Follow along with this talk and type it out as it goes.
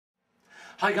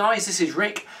Hi guys, this is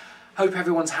Rick. Hope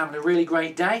everyone's having a really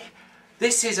great day.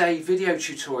 This is a video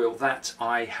tutorial that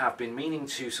I have been meaning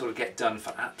to sort of get done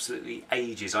for absolutely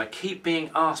ages. I keep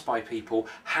being asked by people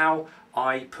how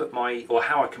I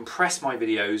compress my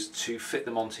videos to fit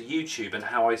them onto YouTube and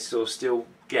how I sort of still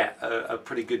get a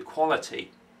pretty good quality.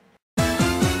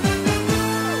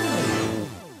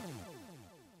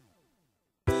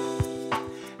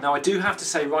 Now I do have to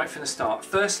say right from the start,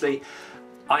 firstly,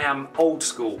 I am old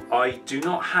school. I do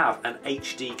not have an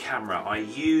HD camera. I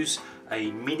use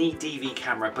a mini DV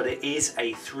camera, but it is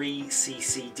a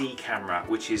 3CCD camera,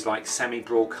 which is like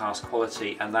semi-broadcast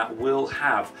quality, and that will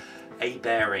have a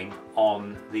bearing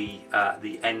on the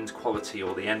end quality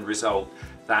or the end result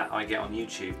that I get on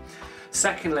YouTube.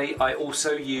 Secondly, I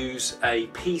also use a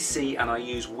PC and I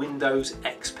use Windows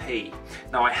XP.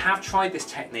 Now I have tried this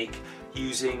technique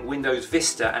using Windows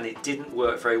Vista and it didn't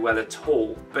work very well at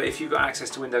all, but if you've got access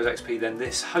to Windows XP then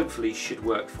this hopefully should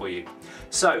work for you.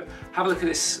 So have a look at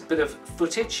this bit of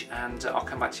footage and I'll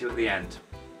come back to you at the end.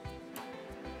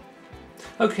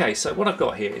 Okay, so what I've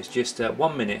got here is just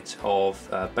 1 minute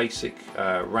of basic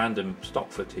random stock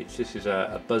footage. This is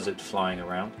a buzzard flying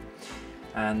around,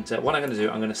 and what I'm going to do,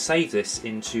 I'm going to save this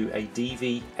into a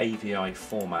DV AVI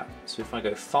format. So if I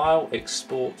go File,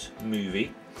 Export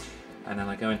Movie, and then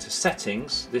I go into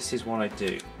Settings, this is what I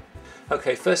do.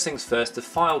 Okay, first things first, the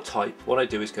file type, what I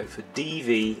do is go for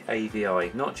DV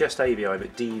AVI, not just AVI,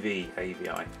 but DV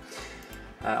AVI.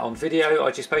 On video, I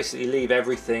just basically leave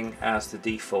everything as the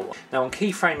default. Now on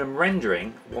keyframe and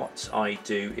rendering, what I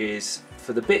do is,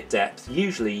 for the bit depth,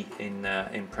 usually in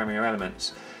Premiere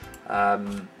Elements,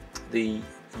 the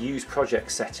use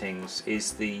project settings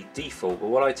is the default, but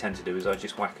what I tend to do is I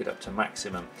just whack it up to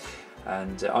maximum.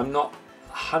 And I'm not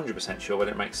 100% sure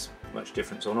whether it makes much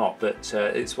difference or not, but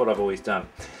it's what I've always done.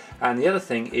 And the other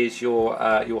thing is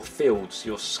your fields,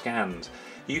 your scans.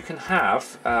 You can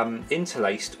have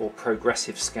interlaced or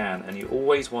progressive scan, and you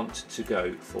always want to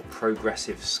go for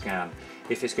progressive scan.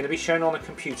 If it's going to be shown on a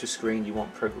computer screen, you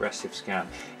want progressive scan.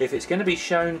 If it's going to be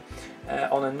shown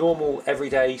on a normal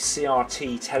everyday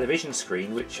CRT television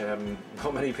screen, which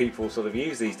not many people sort of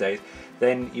use these days,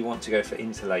 then you want to go for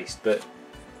interlaced. But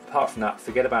apart from that,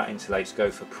 forget about interlaced,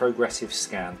 go for progressive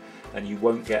scan, and you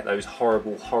won't get those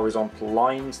horrible horizontal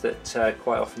lines that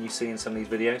quite often you see in some of these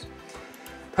videos.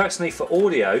 Personally, for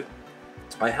audio,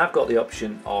 I have got the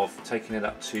option of taking it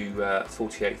up to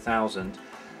 48,000.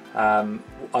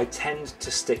 I tend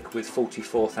to stick with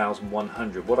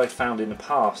 44,100. What I found in the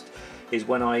past is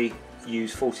when I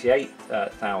use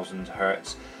 48,000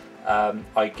 Hertz,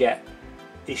 I get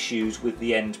issues with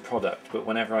the end product, but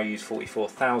whenever I use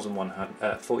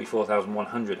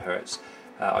 44,100 Hertz,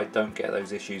 I don't get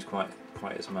those issues quite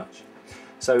as much.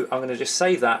 So I'm going to just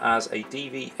save that as a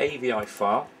DV AVI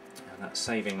file, and that's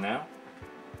saving now.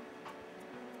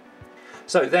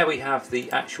 So there we have the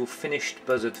actual finished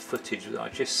buzzard footage that I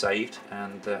just saved,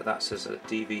 and that's as a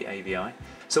DV AVI.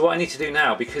 So what I need to do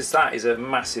now, because that is a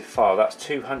massive file, that's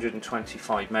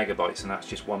 225 megabytes, and that's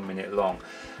just 1 minute long.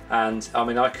 And I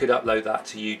mean, I could upload that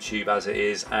to YouTube as it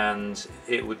is, and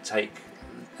it would take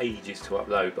ages to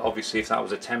upload. But obviously, if that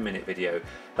was a 10-minute video,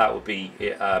 that would be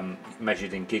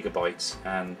measured in gigabytes,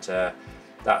 and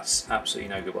that's absolutely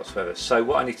no good whatsoever. So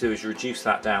what I need to do is reduce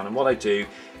that down, and what I do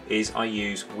is I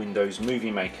use Windows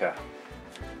Movie Maker.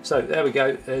 So there we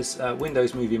go, there's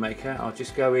Windows Movie Maker. I'll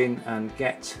just go in and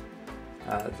get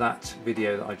that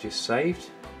video that I just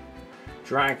saved.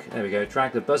 There we go,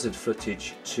 drag the buzzard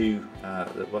footage to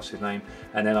what's his name,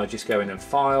 and then I just go in and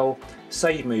File,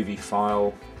 Save Movie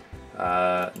File,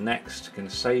 next, going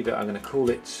to save it, I'm going to call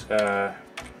it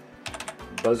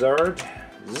Buzzard,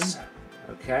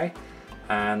 okay,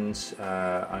 and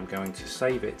I'm going to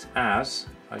save it as,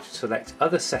 I select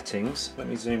Other Settings, let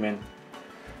me zoom in,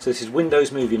 so this is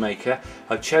Windows Movie Maker,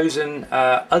 I've chosen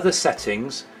Other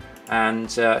Settings, and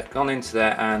gone into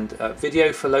there, and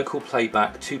video for local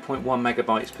playback 2.1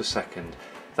 megabytes per second.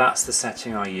 That's the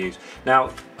setting I use.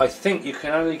 Now I think you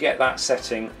can only get that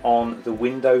setting on the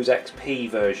Windows XP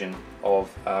version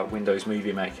of Windows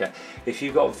Movie Maker. If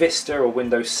you've got Vista or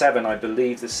Windows 7, I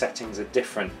believe the settings are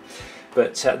different,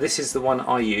 but this is the one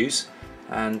I use,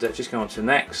 and just go on to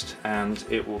next, and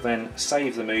it will then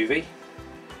save the movie,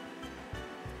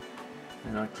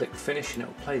 and I click finish and it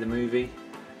will play the movie.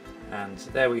 And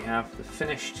there we have the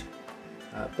finished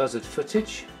buzzard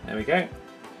footage. There we go.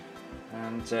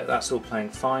 And that's all playing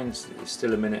fine. It's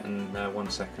still 1 minute and 1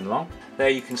 second long. There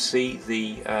you can see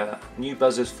the new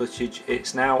buzzard footage.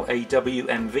 It's now a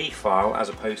WMV file as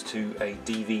opposed to a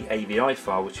DV AVI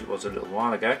file, which it was a little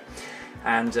while ago.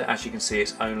 And as you can see,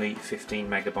 it's only 15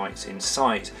 megabytes in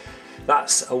size.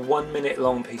 That's a 1 minute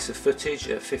long piece of footage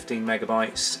at 15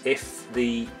 megabytes. If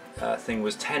the thing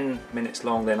was 10 minutes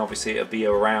long, then obviously it'll be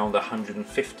around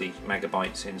 150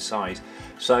 megabytes in size.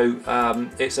 So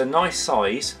it's a nice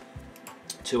size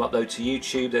to upload to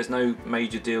YouTube. There's no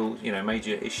major deal,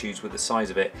 major issues with the size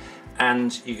of it,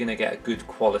 and you're going to get a good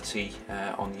quality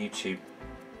on YouTube.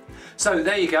 So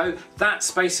there you go, that's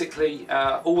basically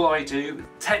all I do.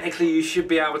 Technically you should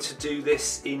be able to do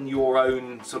this in your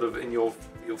own in your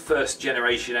first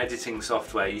generation editing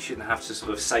software. You shouldn't have to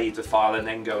sort of save the file and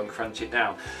then go and crunch it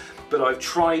down. But I've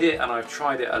tried it, and I've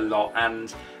tried it a lot,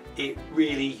 and it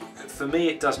really, for me,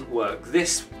 it doesn't work.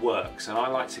 This works, and I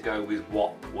like to go with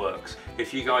what works.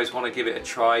 If you guys want to give it a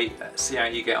try, see how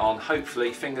you get on,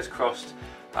 hopefully, fingers crossed,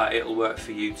 it'll work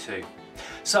for you too.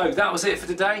 So that was it for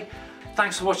today.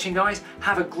 Thanks for watching, guys.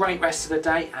 Have a great rest of the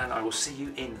day, and I will see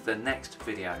you in the next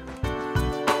video.